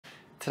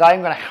Today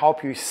I'm going to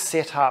help you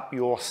set up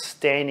your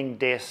standing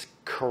desk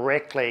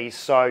correctly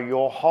so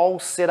your whole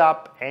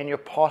setup and your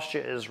posture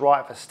is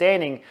right for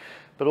standing,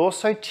 but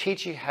also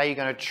teach you how you're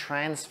going to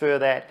transfer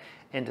that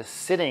into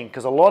sitting,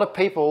 because a lot of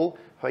people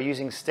who are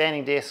using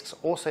standing desks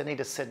also need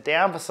to sit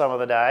down for some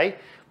of the day.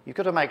 You've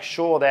got to make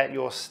sure that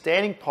your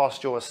standing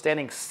posture or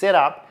standing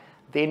setup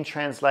then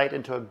translate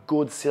into a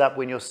good setup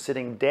when you're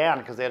sitting down,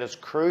 because that is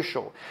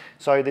crucial.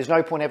 So there's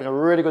no point having a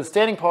really good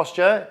standing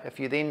posture if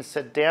you then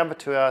sit down for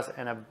 2 hours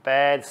in a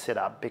bad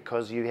setup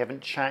because you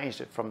haven't changed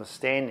it from the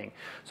standing.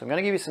 So I'm going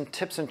to give you some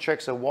tips and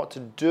tricks of what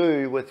to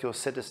do with your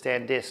sit to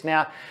stand desk.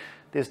 Now,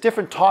 there's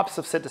different types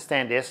of sit to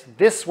stand desks.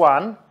 This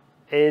one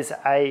is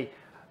a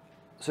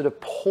sort of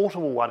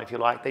portable one, if you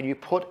like, that you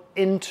put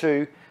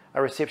into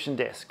a reception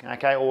desk,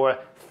 okay, or a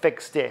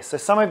fixed desk. So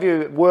some of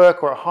you at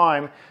work or at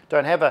home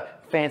don't have a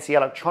fancy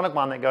electronic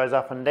one that goes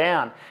up and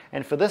down.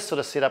 And for this sort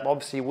of setup,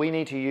 obviously we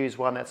need to use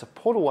one that's a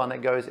portable one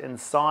that goes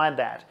inside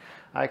that,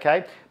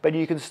 okay? But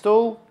you can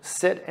still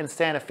sit and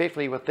stand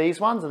effectively with these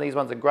ones, and these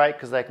ones are great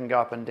because they can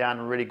go up and down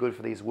and really good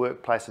for these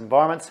workplace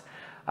environments.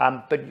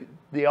 But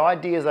the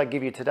ideas I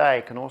give you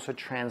today can also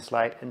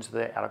translate into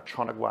the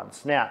electronic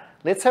ones. Now,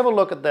 let's have a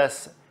look at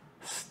this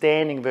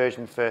standing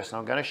version first, and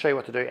I'm going to show you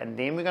what to do, and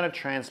then we're going to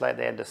translate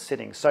that into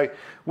sitting. So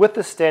with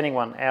the standing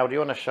one, Al, do you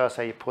want to show us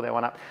how you pull that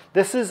one up?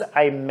 This is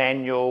a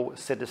manual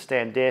sit to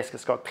stand desk.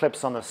 It's got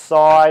clips on the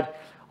side.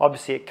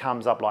 Obviously it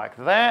comes up like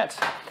that,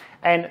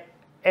 and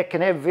it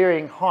can have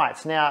varying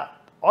heights. Now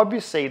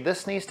obviously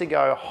this needs to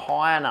go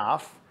high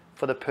enough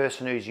for the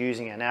person who's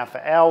using it. Now for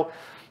Al,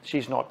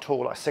 she's not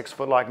tall, like 6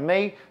 foot like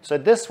me, so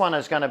this one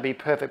is going to be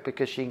perfect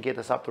because she can get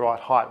this up the right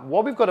height.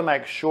 What we've got to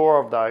make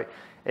sure of though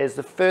is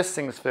the first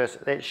things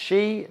first, that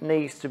she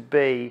needs to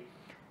be,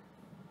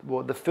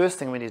 well, the first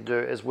thing we need to do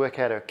is work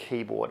out her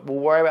keyboard. We'll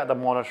worry about the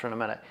monitor in a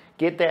minute.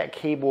 Get that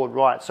keyboard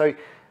right. So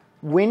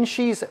when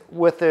she's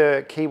with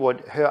her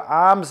keyboard, her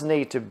arms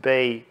need to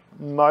be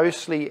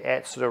mostly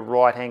at sort of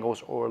right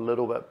angles or a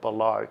little bit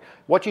below.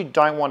 What you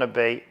don't want to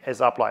be is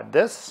up like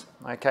this,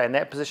 okay, in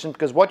that position,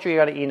 because what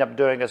you're going to end up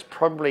doing is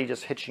probably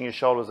just hitching your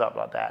shoulders up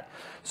like that.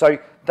 So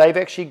they've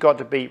actually got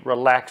to be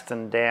relaxed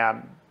and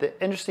down. The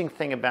interesting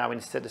thing about when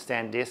you sit to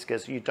stand desk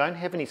is you don't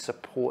have any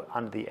support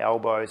under the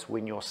elbows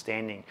when you're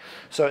standing.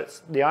 So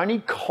it's the only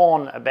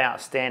con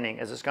about standing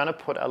is it's going to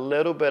put a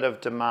little bit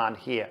of demand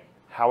here.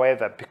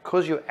 However,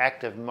 because you're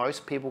active,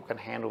 most people can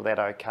handle that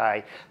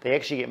okay. They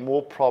actually get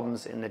more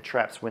problems in the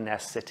traps when they're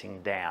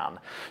sitting down.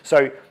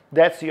 So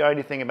that's the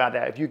only thing about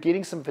that. If you're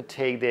getting some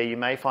fatigue there, you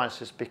may find it's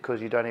just because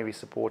you don't have any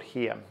support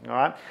here, all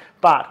right?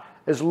 But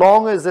as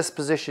long as this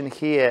position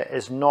here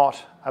is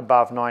not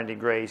above 90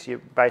 degrees, you're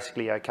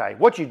basically okay.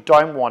 What you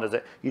don't want is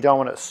you don't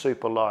want it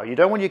super low. You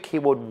don't want your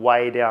keyboard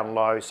way down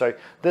low. So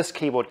this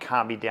keyboard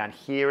can't be down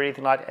here or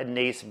anything like that. It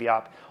needs to be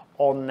up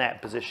on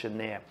that position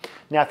there.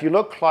 Now, if you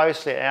look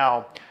closely at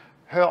Al,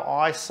 her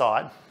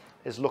eyesight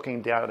is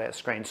looking down at that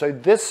screen. So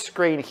this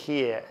screen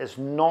here is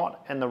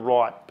not in the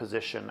right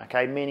position,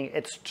 okay, meaning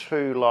it's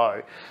too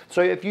low.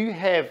 So if you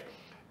have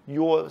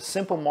your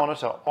simple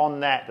monitor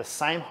on that, the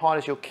same height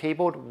as your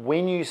keyboard,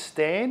 when you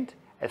stand,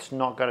 it's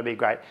not going to be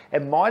great.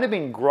 It might have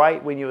been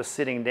great when you were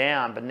sitting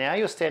down, but now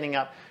you're standing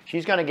up,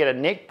 she's going to get a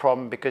neck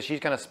problem because she's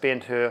going to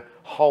spend her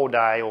whole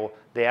day or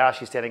the hour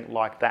she's standing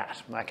like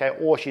that, okay?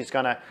 Or she's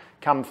going to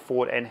come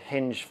forward and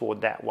hinge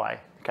forward that way,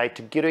 okay,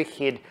 to get her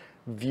head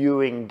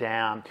viewing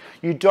down.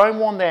 You don't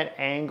want that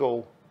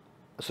angle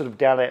sort of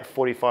down that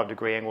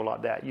 45-degree angle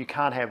like that. You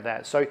can't have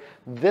that. So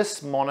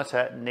this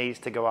monitor needs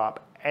to go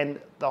up, and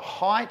the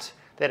height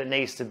that it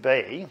needs to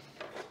be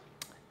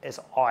is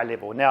eye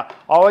level. Now,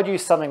 I would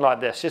use something like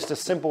this, just a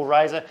simple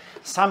razor.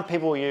 Some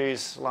people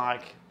use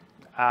like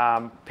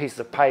pieces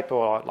of paper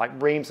or like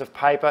reams of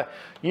paper.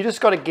 You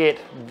just got to get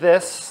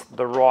this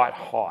the right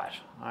height,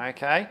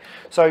 okay?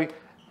 So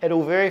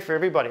it'll vary for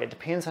everybody. It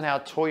depends on how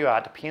tall you are.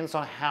 It depends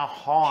on how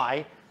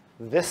high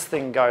this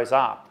thing goes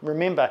up.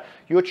 Remember,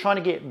 you're trying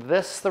to get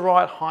this the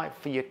right height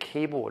for your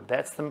keyboard.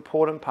 That's the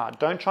important part.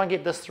 Don't try and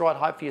get this the right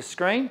height for your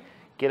screen.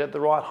 Get it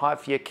the right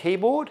height for your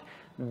keyboard.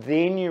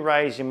 Then you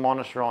raise your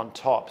monitor on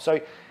top.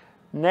 So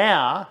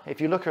now, if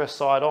you look at her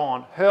side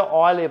on, her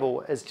eye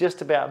level is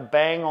just about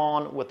bang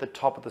on with the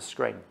top of the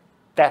screen.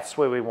 That's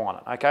where we want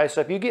it, okay?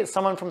 So if you get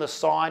someone from the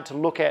side to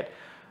look at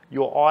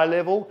your eye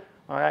level,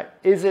 all right,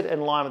 is it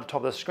in line with the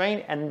top of the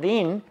screen? And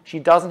then she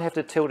doesn't have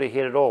to tilt her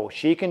head at all.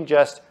 She can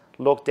just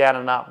look down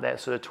and up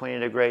that sort of 20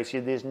 degrees. So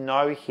there's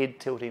no head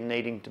tilting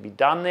needing to be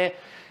done there.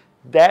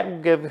 That will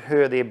give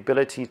her the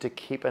ability to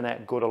keep in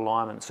that good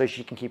alignment. So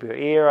she can keep her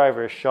ear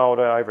over her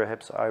shoulder, over her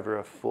hips, over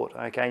her foot,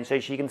 okay? And so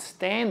she can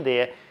stand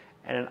there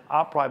in an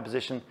upright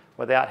position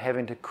without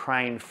having to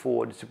crane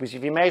forward. Because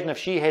if you imagine if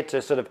she had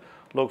to sort of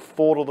look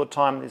forward all the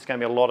time, there's going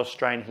to be a lot of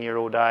strain here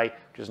all day,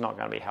 which is not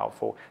going to be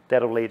helpful.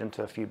 That'll lead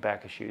into a few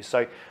back issues.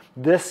 So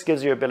this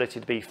gives you ability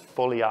to be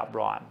fully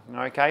upright,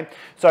 okay?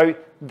 So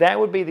that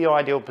would be the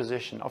ideal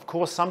position. Of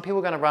course, some people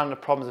are going to run into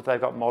problems if they've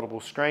got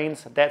multiple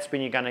screens. That's when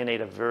you're going to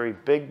need a very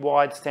big,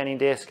 wide standing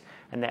desk,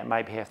 and that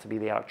maybe have to be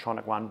the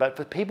electronic one. But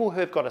for people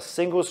who have got a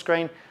single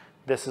screen,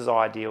 this is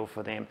ideal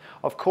for them.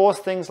 Of course,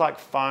 things like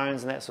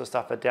phones and that sort of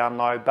stuff are down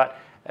low, but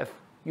if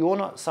you're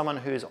not someone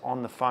who's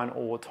on the phone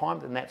all the time,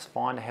 then that's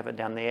fine to have it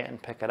down there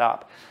and pick it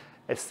up.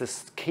 It's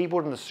this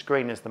keyboard and the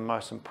screen is the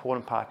most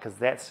important part, because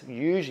that's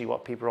usually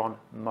what people are on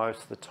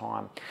most of the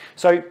time.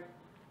 So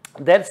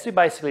that's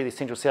basically the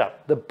essential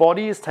setup. The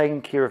body is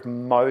taking care of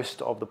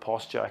most of the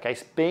posture, okay?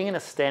 So being in a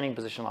standing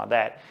position like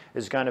that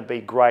is going to be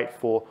great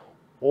for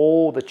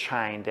all the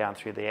chain down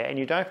through there, and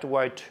you don't have to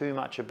worry too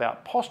much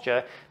about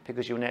posture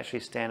because you'll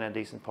naturally stand in a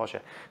decent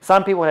posture.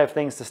 Some people have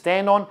things to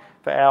stand on.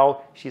 For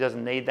Elle, she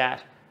doesn't need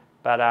that,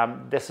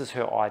 but this is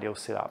her ideal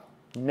setup.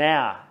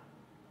 Now,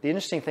 the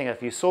interesting thing,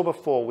 if you saw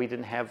before, we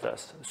didn't have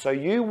this. So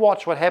you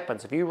watch what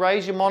happens. If you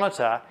raise your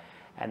monitor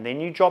and then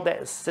you drop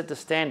that sit to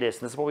stand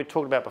desk, and this is what we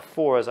talked about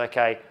before, is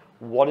okay,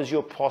 what is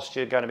your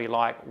posture going to be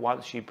like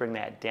once you bring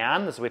that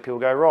down? This is where people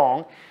go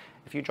wrong.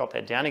 If you drop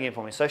that down again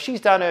for me. So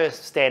she's done her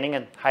standing,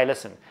 and hey,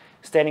 listen,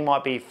 standing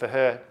might be for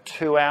her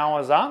 2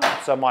 hours up.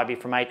 So it might be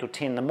from 8 till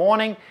 10 in the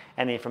morning,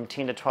 and then from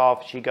 10 to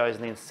 12, she goes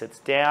and then sits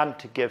down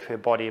to give her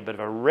body a bit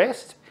of a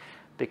rest,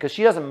 because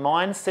she doesn't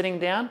mind sitting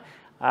down.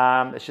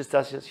 It's just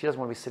she doesn't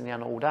want to be sitting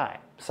down all day.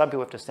 Some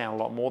people have to stand a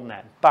lot more than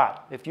that.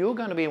 But if you're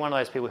going to be one of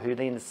those people who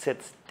then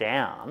sits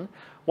down,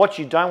 what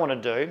you don't want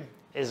to do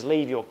is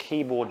leave your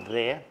keyboard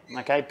there,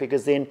 okay?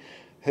 Because then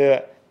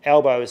her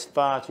elbow is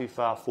far too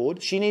far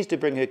forward. She needs to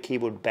bring her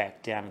keyboard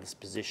back down in this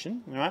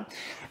position, all right?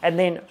 And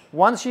then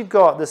once you've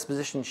got this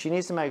position, she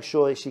needs to make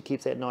sure that she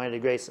keeps that 90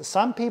 degrees.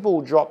 Some people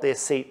will drop their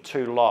seat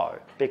too low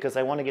because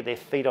they want to get their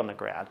feet on the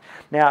ground.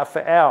 Now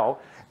for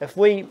Elle,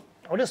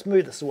 I'll just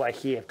move this away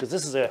here, because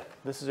this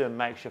is her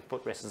makeshift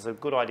footrest. It's a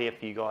good idea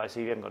for you guys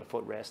if you haven't got a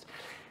footrest.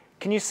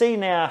 Can you see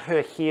now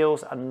her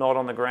heels are not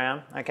on the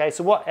ground? Okay,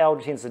 so what Elle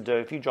tends to do,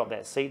 if you drop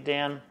that seat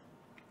down,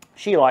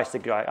 she likes to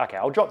go, okay,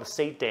 I'll drop the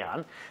seat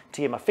down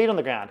to get my feet on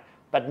the ground.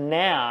 But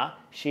now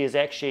she is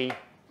actually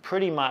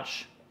pretty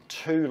much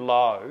too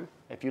low.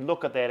 If you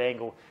look at that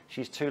angle,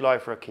 she's too low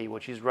for a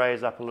keyboard. She's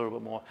raised up a little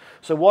bit more.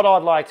 So what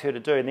I'd like her to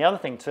do, and the other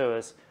thing too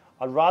is,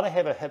 I'd rather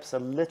have her hips a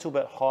little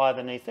bit higher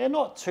underneath. They're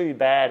not too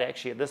bad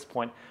actually at this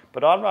point,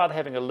 but I'd rather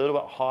having a little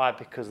bit higher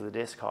because of the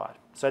desk height.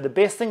 So the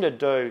best thing to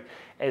do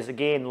is,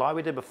 again, like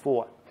we did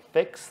before,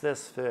 fix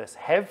this first.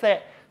 Have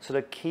that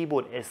sort of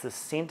keyboard as the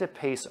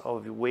centerpiece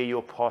of where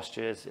your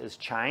posture is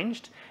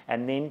changed,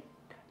 and then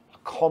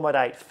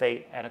accommodate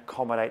feet and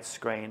accommodate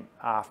screen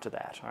after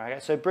that. All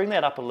right? So bring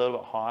that up a little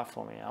bit higher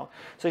for me now.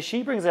 So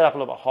she brings that up a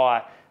little bit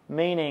higher,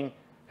 meaning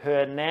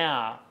her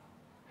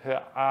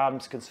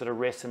arms can sort of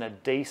rest in a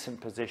decent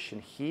position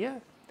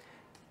here.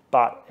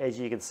 But as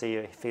you can see,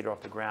 her feet are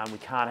off the ground. We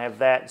can't have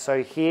that.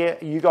 So here,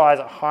 you guys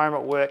at home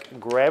at work,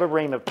 grab a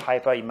ream of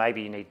paper.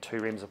 Maybe you need 2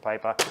 reams of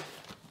paper.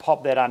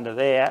 Pop that under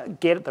there.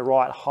 Get it the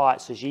right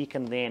height so she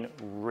can then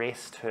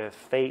rest her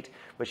feet,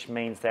 which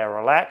means they're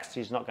relaxed.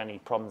 She's not going to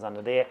need problems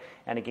under there.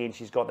 And again,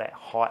 she's got that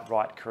height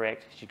right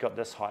correct. She's got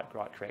this height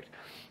right correct.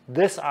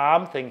 This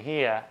arm thing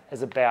here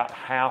is about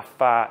how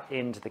far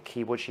into the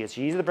keyboard she is.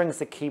 She either brings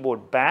the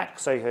keyboard back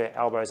so her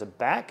elbows are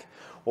back,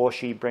 or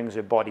she brings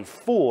her body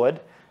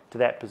forward to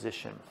that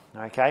position,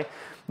 okay?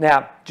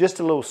 Now, just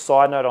a little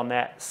side note on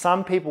that.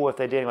 Some people, if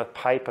they're dealing with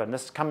paper, and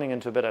this is coming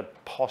into a bit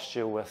of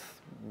posture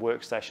with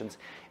workstations,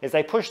 is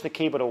they push the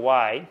keyboard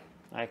away,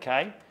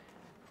 okay,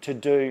 to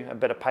do a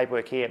bit of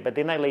paperwork here, but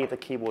then they leave the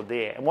keyboard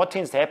there. And what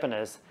tends to happen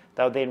is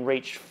they'll then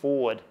reach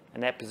forward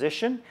in that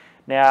position.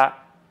 Now,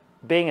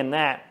 being in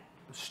that,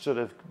 sort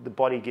of the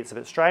body gets a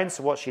bit strained,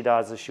 so what she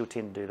does is she'll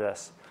tend to do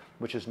this,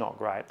 which is not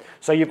great.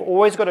 So you've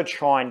always got to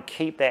try and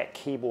keep that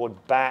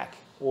keyboard back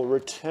or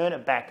return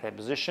it back to that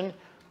position.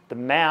 The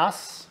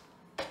mouse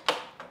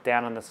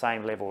down on the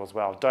same level as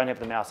well. Don't have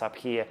the mouse up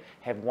here,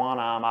 have one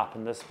arm up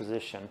in this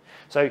position.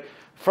 So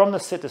from the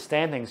sit to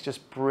stand things,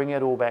 just bring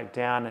it all back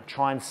down and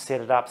try and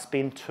set it up.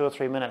 Spend 2 or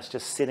 3 minutes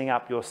just setting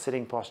up your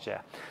sitting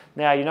posture.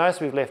 Now you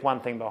notice we've left one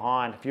thing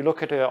behind. If you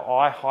look at her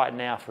eye height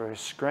now for her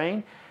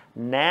screen,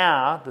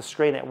 now the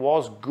screen that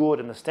was good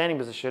in the standing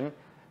position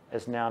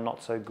is now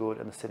not so good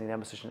in the sitting down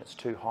position. It's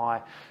too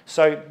high.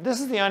 So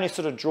this is the only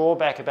sort of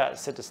drawback about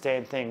sit to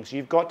stand things.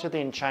 You've got to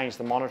then change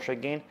the monitor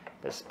again.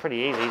 That's pretty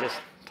easy. Just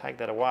take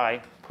that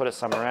away, put it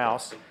somewhere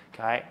else,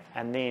 okay?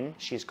 And then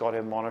she's got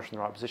her monitor in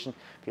the right position.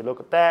 If you look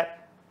at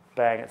that,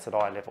 bang, it's at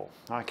eye level,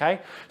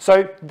 okay?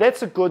 So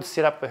that's a good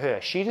setup for her.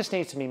 She just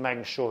needs to be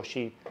making sure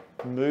she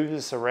moves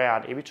this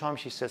around every time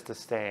she sits to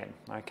stand,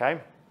 okay?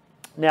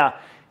 Now,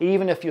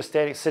 even if you're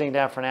sitting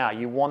down for an hour,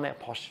 you want that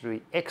posture to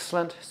be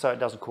excellent so it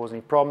doesn't cause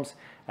any problems,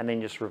 and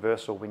then just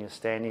reversal when you're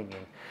standing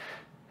again.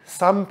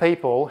 Some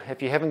people,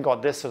 if you haven't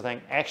got this sort of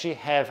thing, actually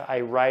have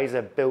a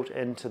razor built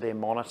into their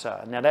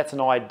monitor. Now that's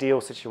an ideal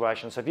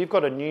situation. So if you've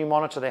got a new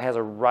monitor that has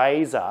a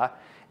razor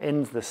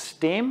in the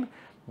stem,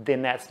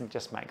 then that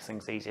just makes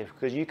things easier,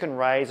 because you can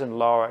raise and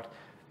lower it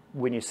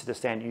when you sit to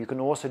stand. You can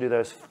also do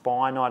those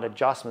finite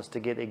adjustments to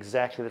get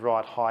exactly the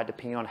right height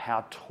depending on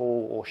how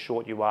tall or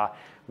short you are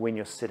when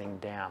you're sitting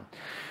down.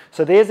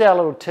 So there's our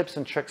little tips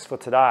and tricks for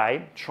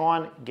today. Try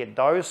and get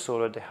those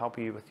sorted to help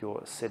you with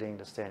your sitting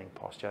to standing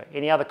posture.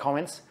 Any other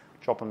comments?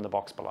 Drop them in the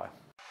box below.